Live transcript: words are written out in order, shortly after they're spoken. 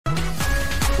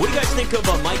What do you guys think of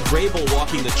Mike Vrabel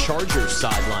walking the Chargers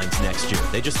sidelines next year?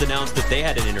 They just announced that they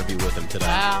had an interview with him today.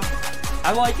 Wow.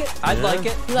 I like it. I'd like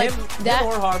it. You like that? Him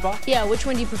or Harbaugh. Yeah, which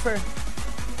one do you prefer?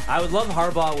 I would love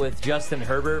Harbaugh with Justin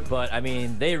Herbert, but, I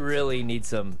mean, they really need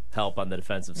some help on the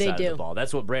defensive side of the ball.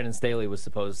 That's what Brandon Staley was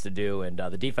supposed to do, and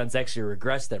the defense actually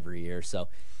regressed every year. So,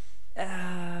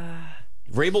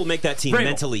 Vrabel will make that team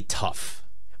mentally tough.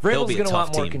 Vrabel's going to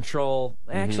want more control.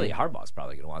 Actually, Harbaugh's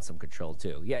probably going to want some control,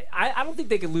 too. Yeah, I don't think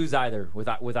they could lose either with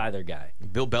either guy.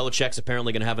 Bill Belichick's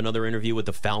apparently going to have another interview with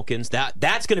the Falcons.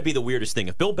 That's going to be the weirdest thing.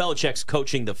 If Bill Belichick's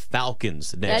coaching the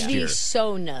Falcons next year. That'd be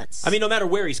so nuts. I mean, no matter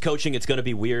where he's coaching, it's going to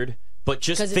be weird. But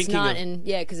just thinking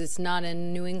because it's not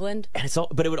in New England. And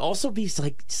but it would also be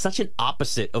like such an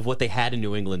opposite of what they had in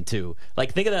New England, too.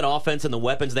 Like, think of that offense and the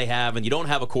weapons they have, and you don't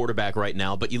have a quarterback right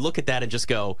now, but you look at that and just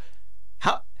go,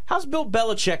 how's Bill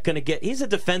Belichick going to get? He's a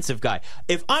defensive guy.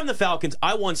 If I'm the Falcons,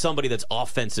 I want somebody that's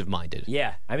offensive-minded.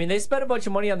 Yeah. I mean, they spent a bunch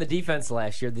of money on the defense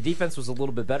last year. The defense was a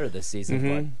little bit better this season,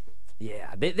 but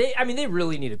yeah, they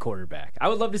really need a quarterback. I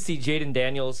would love to see Jaden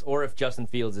Daniels, or if Justin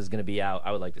Fields is going to be out,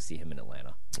 I would like to see him in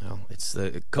Atlanta. Well, it's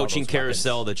the coaching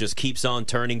carousel that just keeps on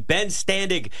turning. Ben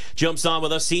Standig jumps on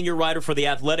with us, senior writer for The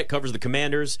Athletic, covers the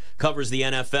Commanders, covers the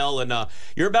NFL, and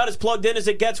you're about as plugged in as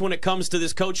it gets when it comes to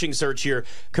this coaching search here.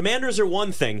 Commanders are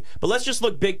one thing, but let's just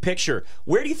look big picture.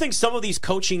 Where do you think some of these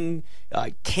coaching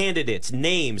candidates,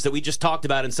 names that we just talked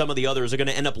about, and some of the others are going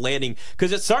to end up landing?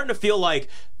 Because it's starting to feel like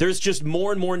there's just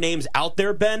more and more names out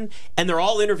there, Ben, and they're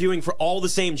all interviewing for all the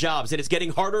same jobs, and it's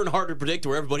getting harder and harder to predict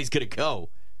where everybody's going to go.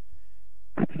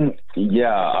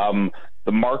 Yeah,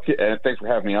 the market, and thanks for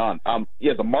having me on.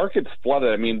 The market's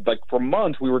flooded. I mean, like, for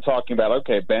months we were talking about,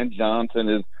 okay, Ben Johnson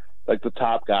is like the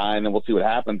top guy, and then we'll see what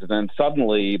happens. And then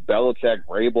suddenly Belichick,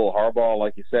 Vrabel, Harbaugh,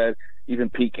 like you said, even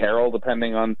Pete Carroll,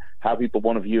 depending on how people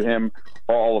want to view him,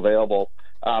 are all available.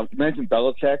 You mentioned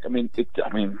Belichick. I mean,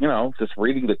 just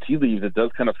reading the tea leaves, it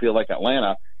does kind of feel like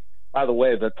Atlanta. By the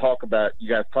way, you guys talk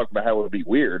about how it would be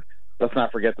weird. Let's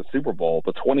not forget the Super Bowl,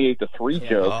 the 28-3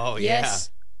 joke. Oh, yeah. Yes.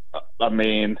 I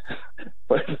mean,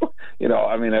 but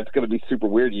that's going to be super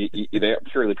weird. I'm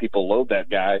sure the people loathe that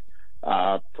guy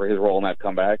for his role in that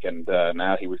comeback, and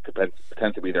now he was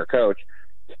pretend to be their coach.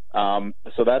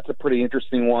 So that's a pretty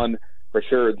interesting one for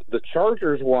sure. The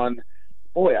Chargers one,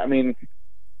 boy, I mean,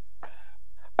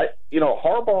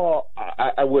 Harbaugh,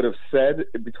 I would have said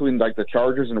between like the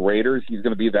Chargers and Raiders, he's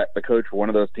going to be the coach for one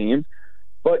of those teams.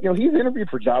 But, he's interviewed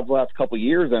for jobs the last couple of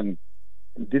years and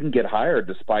didn't get hired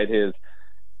despite his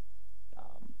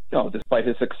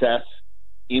success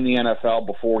in the NFL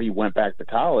before he went back to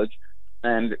college.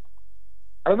 And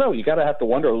I don't know, you got to have to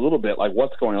wonder a little bit, like,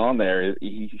 what's going on there.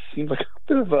 He seems like a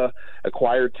bit of a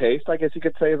acquired taste, I guess you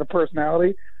could say, as a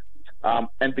personality.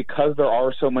 And because there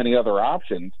are so many other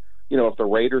options, if the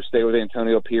Raiders stay with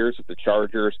Antonio Pierce, if the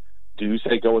Chargers do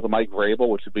say go with a Mike Vrabel,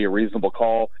 which would be a reasonable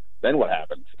call, then what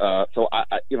happens? So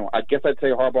I guess I'd say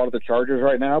Harbaugh to the Chargers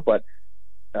right now, but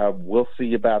we'll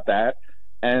see about that.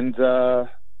 And I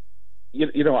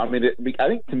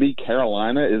think to me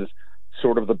Carolina is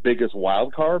sort of the biggest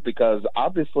wild card because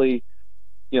obviously,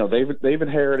 they've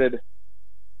inherited,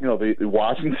 the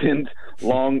Washington's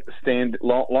long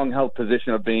held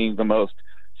position of being the most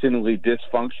seemingly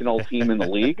dysfunctional team in the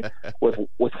league with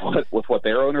what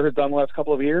their owner has done the last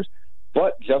couple of years.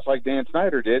 But just like Dan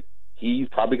Snyder did, he's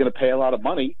probably going to pay a lot of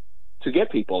money to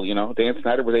get people. Dan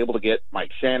Snyder was able to get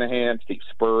Mike Shanahan, Steve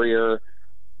Spurrier,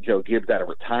 Joe Gibbs out of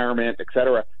retirement,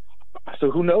 etc.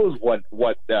 So who knows what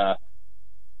David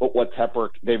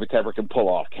Tepper can pull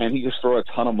off? Can he just throw a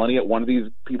ton of money at one of these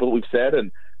people that we've said,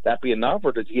 and that be enough,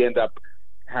 or does he end up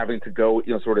having to go,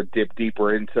 sort of dip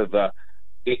deeper into the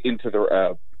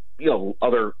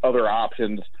other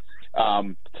options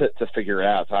to figure it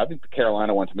out? So I think the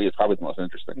Carolina one to me is probably the most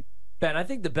interesting. Ben, I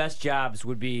think the best jobs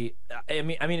would be,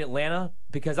 Atlanta,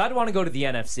 because I'd want to go to the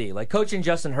NFC. Like, coaching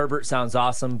Justin Herbert sounds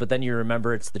awesome, but then you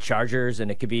remember it's the Chargers,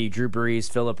 and it could be Drew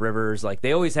Brees, Phillip Rivers. Like,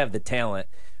 they always have the talent.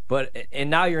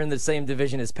 And now you're in the same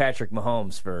division as Patrick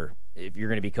Mahomes if you're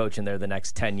going to be coaching there the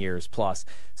next 10 years plus.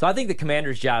 So I think the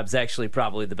Commanders' job is actually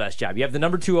probably the best job. You have the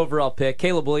number 2 overall pick.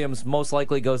 Caleb Williams most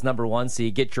likely goes number 1, so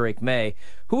you get Drake May.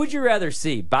 Who would you rather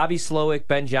see, Bobby Slowick,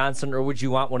 Ben Johnson, or would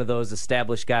you want one of those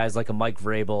established guys like a Mike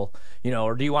Vrabel,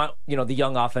 or do you want, the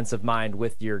young offensive mind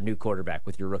with your new quarterback,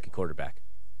 with your rookie quarterback?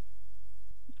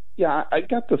 Yeah, I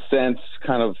got the sense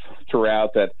kind of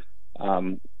throughout that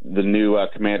the new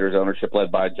Commanders ownership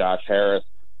led by Josh Harris,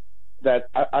 that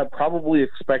I'm probably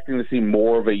expecting to see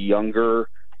more of a younger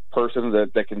person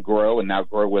that can grow and now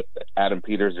grow with Adam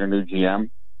Peters, their new GM.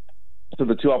 So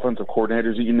the two offensive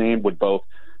coordinators that you named would both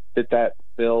fit that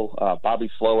bill.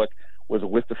 Bobby Slowick was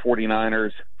with the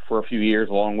 49ers for a few years,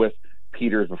 along with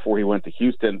Peters before he went to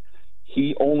Houston.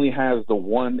 He only has the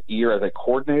 1 year as a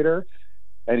coordinator,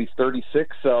 and he's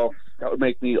 36, so that would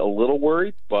make me a little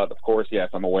worried. But, of course, yes,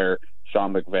 I'm aware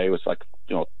Sean McVay was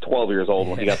 12 years old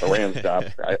when he got the Rams job.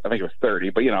 I think it was 30,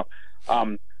 but,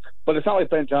 but it's not like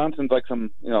Ben Johnson's like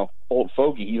some, old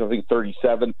fogey. He's, I think,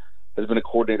 37, has been a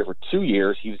coordinator for 2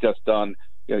 years. He's just done,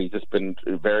 he's just been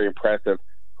very impressive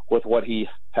with what he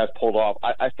has pulled off.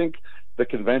 I think the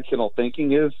conventional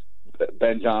thinking is that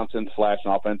Ben Johnson / an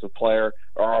offensive player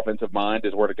or offensive mind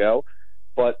is where to go.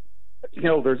 But,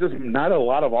 there's just not a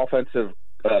lot of offensive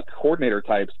coordinator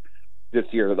types this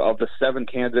year. Of the 7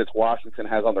 candidates Washington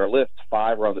has on their list,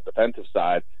 5 are on the defensive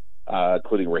side,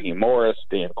 including Raheem Morris,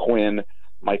 Dan Quinn,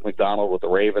 Mike McDonald with the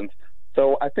Ravens.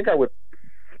 So I think I would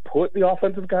put the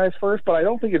offensive guys first, but I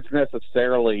don't think it's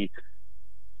necessarily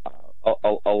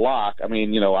a lock. I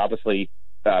mean, obviously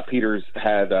Peters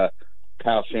had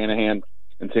Kyle Shanahan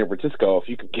in San Francisco. If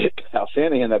you could get Kyle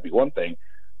Shanahan, that'd be one thing.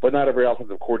 But not every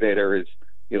offensive coordinator is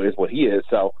what he is.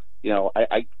 So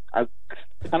I'm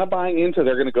kind of buying into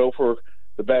they're going to go for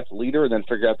the best leader and then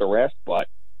figure out the rest. But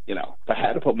if I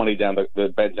had to put money down, the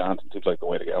Ben Johnson seems like the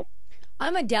way to go.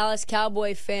 I'm a Dallas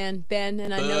Cowboy fan, Ben,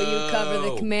 and I know you cover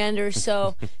the Commanders,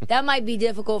 so that might be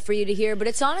difficult for you to hear, but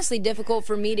it's honestly difficult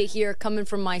for me to hear coming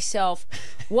from myself.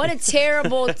 What a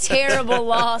terrible, terrible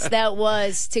loss that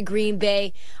was to Green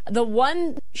Bay. The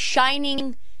one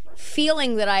shining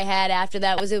feeling that I had after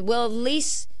that was that, well, at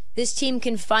least this team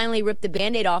can finally rip the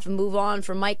Band-Aid off and move on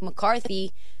from Mike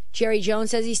McCarthy. Jerry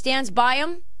Jones says he stands by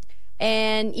him,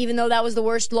 and even though that was the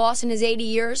worst loss in his 80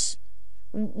 years,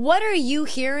 what are you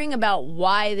hearing about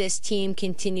why this team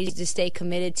continues to stay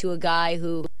committed to a guy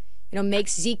who,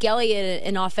 makes Zeke Elliott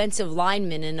an offensive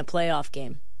lineman in a playoff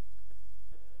game?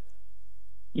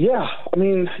 Yeah, I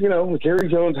mean, Jerry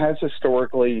Jones has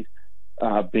historically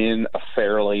been a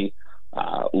fairly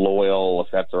loyal,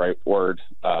 if that's the right word,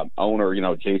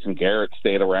 owner. Jason Garrett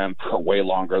stayed around for way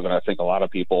longer than I think a lot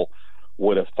of people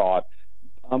would have thought.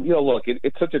 Look,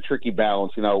 it's such a tricky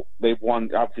balance. They've won,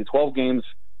 obviously, 12 games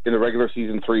in the regular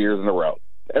season 3 years in a row.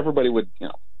 Everybody would,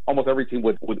 almost every team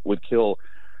would kill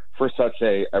for such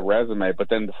a resume, but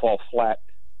then to fall flat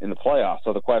in the playoffs.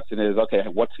 So the question is, okay,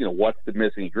 what's the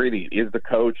missing ingredient? Is the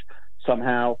coach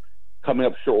somehow coming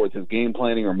up short with his game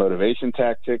planning or motivation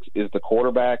tactics? Is the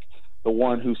quarterback the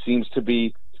one who seems to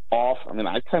be off? I mean,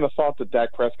 I kind of thought that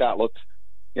Dak Prescott looked,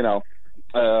 I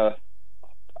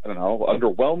don't know,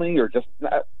 underwhelming or just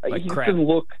like he crap. didn't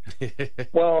look.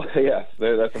 Well, yes,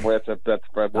 that's a more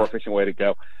efficient way to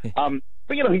go. But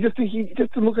he just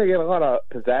didn't look like he had a lot of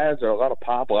pizzazz or a lot of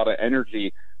pop, a lot of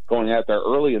energy going out there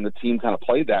early, and the team kind of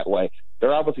played that way.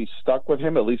 They're obviously stuck with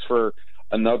him at least for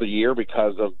another year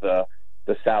because of the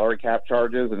salary cap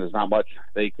charges, and there's not much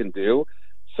they can do.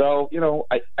 So,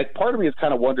 I part of me has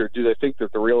kind of wondered, do they think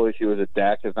that the real issue is that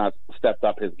Dak has not stepped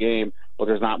up his game, but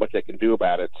there's not much they can do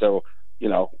about it? So,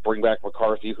 bring back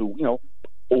McCarthy, who,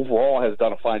 overall has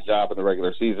done a fine job in the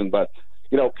regular season. But,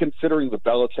 considering the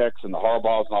Belichicks and the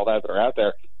Harbaughs and all that are out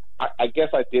there, I guess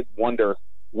I did wonder,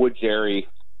 would Jerry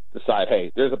decide,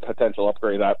 hey, there's a potential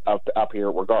upgrade up here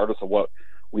regardless of what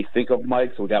we think of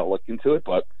Mike, so we got to look into it.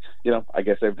 But, I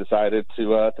guess they've decided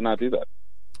to not do that.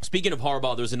 Speaking of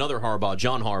Harbaugh, there's another Harbaugh,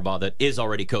 John Harbaugh, that is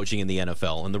already coaching in the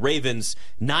NFL. And the Ravens,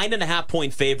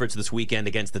 9.5-point favorites this weekend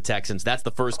against the Texans. That's the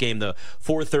first game, the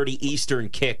 4:30 Eastern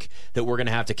kick that we're going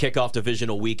to have to kick off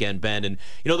divisional weekend, Ben. And,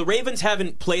 the Ravens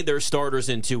haven't played their starters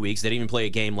in 2 weeks. They didn't even play a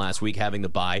game last week, having the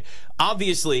bye.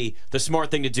 Obviously, the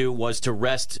smart thing to do was to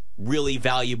rest really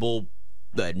valuable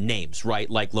names, right?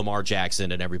 Like Lamar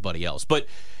Jackson and everybody else. But,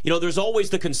 there's always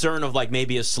the concern of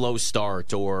maybe a slow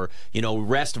start or,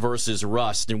 rest versus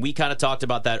rust. And we kind of talked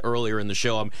about that earlier in the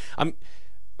show. I'm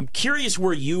curious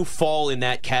where you fall in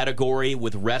that category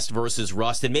with rest versus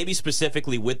rust, and maybe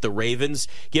specifically with the Ravens,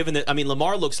 given that,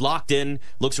 Lamar looks locked in,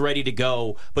 looks ready to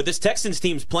go, but this Texans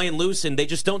team's playing loose and they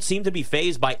just don't seem to be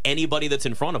fazed by anybody that's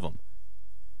in front of them.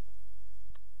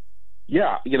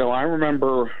 Yeah, I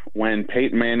remember when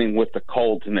Peyton Manning with the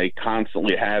Colts, and they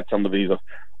constantly had some of these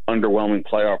underwhelming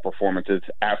playoff performances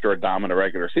after a dominant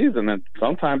regular season, and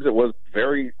sometimes it was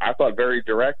very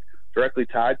directly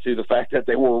tied to the fact that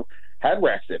they had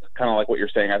rested, kind of like what you're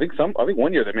saying. I think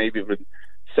 1 year they maybe even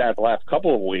sat the last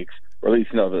couple of weeks, or at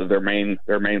least their main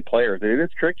players. It is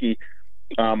tricky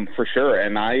for sure,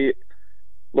 and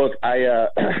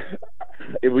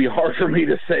it'd be hard for me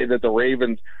to say that the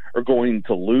Ravens are going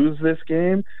to lose this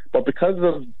game, but because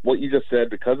of what you just said,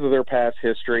 because of their past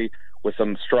history with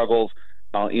some struggles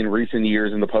in recent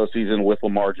years in the postseason with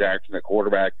Lamar Jackson at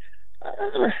quarterback,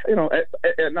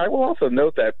 and I will also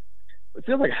note that it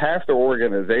feels like half their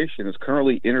organization is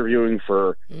currently interviewing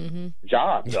for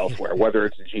jobs elsewhere, whether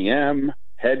it's GM,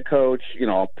 head coach,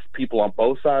 people on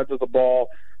both sides of the ball.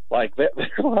 Like, there's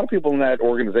a lot of people in that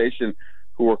organization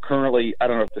who are currently, I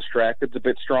don't know if distracted's a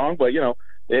bit strong, but,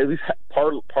 they at least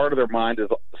part of their mind is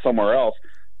somewhere else.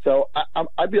 So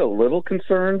I'd be a little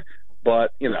concerned,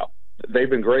 but, they've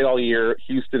been great all year.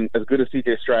 Houston, as good as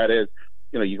C.J. Stroud is,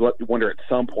 you wonder at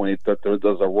some point that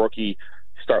does a rookie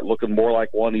start looking more like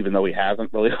one, even though he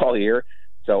hasn't really all year.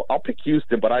 So I'll pick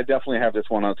Houston, but I definitely have this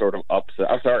one on sort of upset.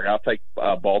 I'm sorry, I'll take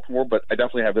Baltimore, but I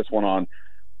definitely have this one on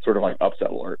sort of like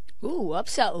upset alert. Ooh,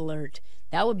 upset alert.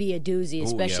 That would be a doozy,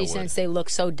 especially since they look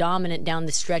so dominant down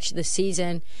the stretch of the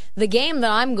season. The game that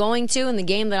I'm going to and the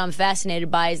game that I'm fascinated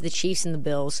by is the Chiefs and the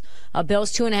Bills.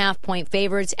 Bills 2.5-point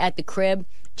favorites at the crib.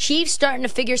 Chiefs starting to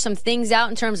figure some things out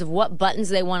in terms of what buttons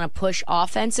they want to push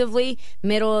offensively.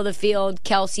 Middle of the field,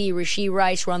 Kelsey, Rashee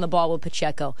Rice run the ball with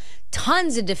Pacheco.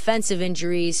 Tons of defensive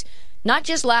injuries, not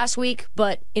just last week,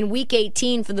 but in Week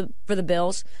 18 for the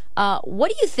Bills.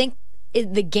 What do you think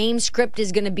the game script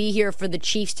is going to be here for the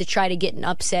Chiefs to try to get an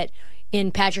upset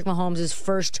in Patrick Mahomes'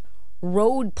 first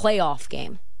road playoff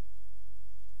game?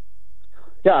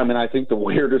 Yeah, I think the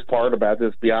weirdest part about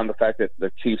this, beyond the fact that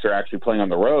the Chiefs are actually playing on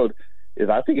the road, is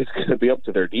I think it's going to be up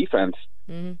to their defense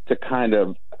to kind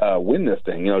of win this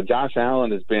thing. Josh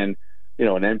Allen has been,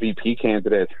 an MVP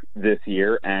candidate this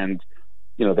year, and,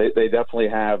 they definitely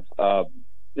have,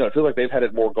 it feels like they've had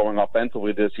it more going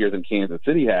offensively this year than Kansas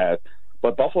City has.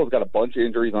 But Buffalo's got a bunch of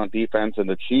injuries on defense, and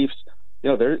the Chiefs,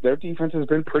 their defense has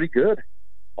been pretty good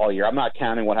all year. I'm not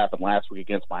counting what happened last week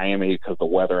against Miami because the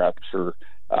weather, I'm sure,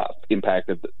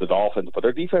 impacted the Dolphins. But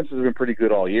their defense has been pretty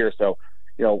good all year. So,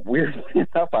 weirdly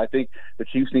enough, I think the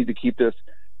Chiefs need to keep this,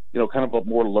 kind of a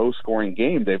more low-scoring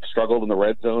game. They've struggled in the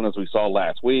red zone, as we saw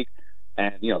last week,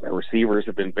 and, their receivers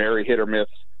have been very hit or miss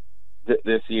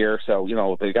this year. So,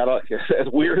 they got as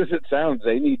weird as it sounds,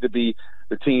 they need to be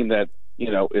the team that,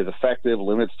 is effective,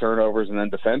 limits turnovers, and then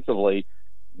defensively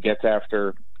gets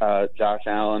after Josh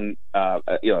Allen,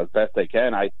 as best they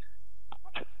can. I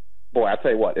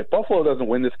tell you what, if Buffalo doesn't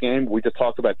win this game, we just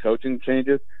talked about coaching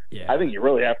changes. Yeah. I think you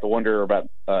really have to wonder about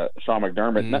Sean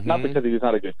McDermott, not because he's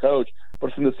not a good coach,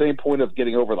 but from the same point of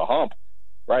getting over the hump,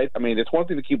 right? It's one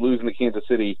thing to keep losing to Kansas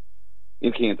City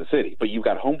in Kansas City, but you've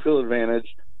got home field advantage.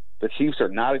 The Chiefs are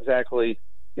not exactly,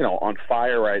 on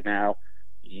fire right now.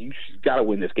 You got to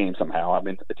win this game somehow.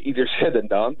 It's easier said than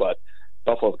done, but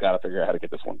Buffalo's got to figure out how to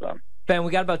get this one done. Ben,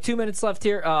 we got about 2 minutes left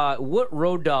here. What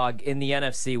road dog in the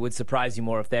NFC would surprise you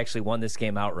more if they actually won this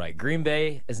game outright? Green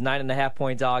Bay as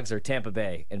 9.5-point dogs, or Tampa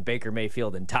Bay and Baker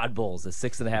Mayfield and Todd Bowles as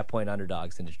 6.5-point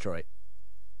underdogs in Detroit?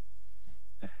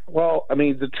 Well,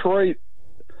 Detroit,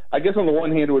 I guess on the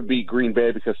one hand it would be Green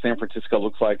Bay because San Francisco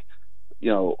looks like,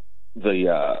 the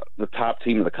top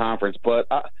team of the conference, but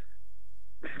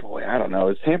I don't know.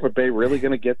 Is Tampa Bay really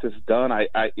going to get this done?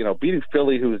 Beating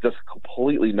Philly, who was just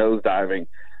completely nosediving,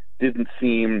 didn't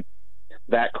seem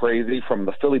that crazy from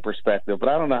the Philly perspective. But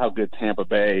I don't know how good Tampa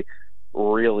Bay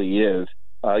really is.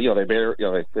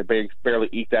 They barely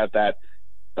eked out that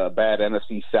bad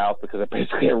NFC South because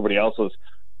basically everybody else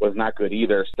was not good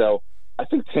either. So I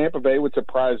think Tampa Bay would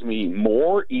surprise me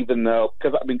more, even though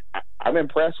because I'm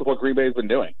impressed with what Green Bay has been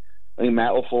doing. I think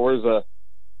Matt LaFleur is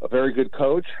a very good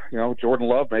coach. Jordan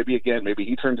Love, maybe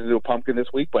he turns into a pumpkin this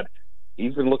week, but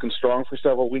he's been looking strong for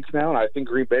several weeks now, and I think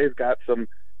Green Bay's got some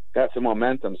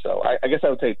momentum. So I guess I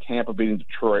would say Tampa beating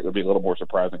Detroit would be a little more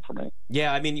surprising for me.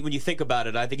 Yeah, when you think about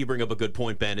it, I think you bring up a good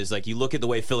point, Ben, is like you look at the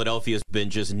way Philadelphia's been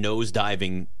just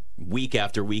nosediving week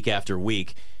after week after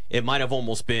week. It might have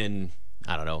almost been,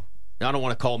 I don't know, I don't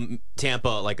want to call Tampa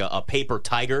like a paper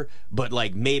tiger, but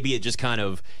like maybe it just kind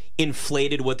of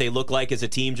inflated what they look like as a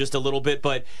team just a little bit.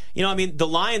 But, the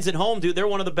Lions at home, dude, they're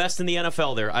one of the best in the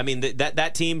NFL there.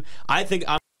 That team, I think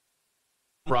I'm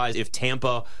surprised if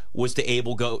Tampa was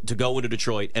to go into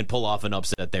Detroit and pull off an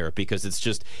upset there, because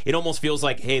it almost feels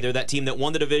like, hey, they're that team that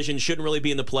won the division, shouldn't really be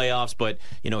in the playoffs, but,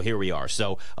 here we are.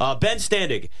 So, Ben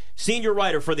Standig, senior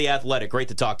writer for The Athletic. Great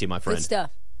to talk to you, my friend. Good stuff.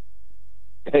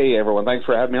 Hey, everyone. Thanks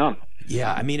for having me on.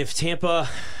 Yeah, if Tampa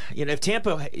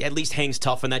at least hangs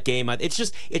tough in that game,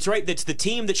 it's right. It's the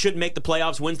team that should make the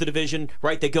playoffs, wins the division,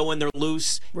 right? They go in, they're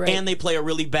loose, right, and they play a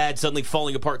really bad, suddenly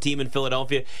falling apart team in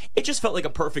Philadelphia. It just felt like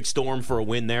a perfect storm for a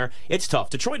win there. It's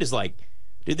tough. Detroit is like,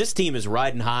 dude, this team is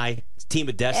riding high. It's a team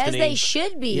of destiny. As they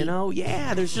should be.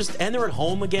 Yeah, and they're at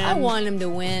home again. I want them to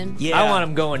win. Yeah. I want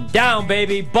them going down,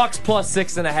 baby. Bucks plus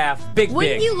 6.5. Big.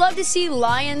 Wouldn't you love to see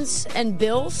Lions and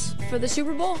Bills for the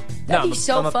Super Bowl? That'd be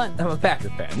so fun. I'm a Packer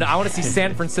fan. No, I want to see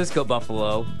San Francisco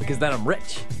Buffalo because then I'm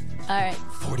rich. All right.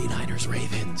 49ers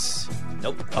Ravens.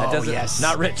 Nope. That doesn't. Yes.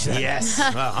 Not rich. Yes.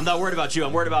 Well, I'm not worried about you.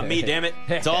 I'm worried about me, damn it.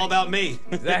 It's all about me.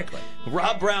 Exactly.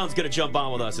 Rob Brown's going to jump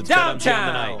on with us. It's Bet MGM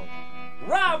tonight.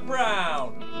 Rob Brown.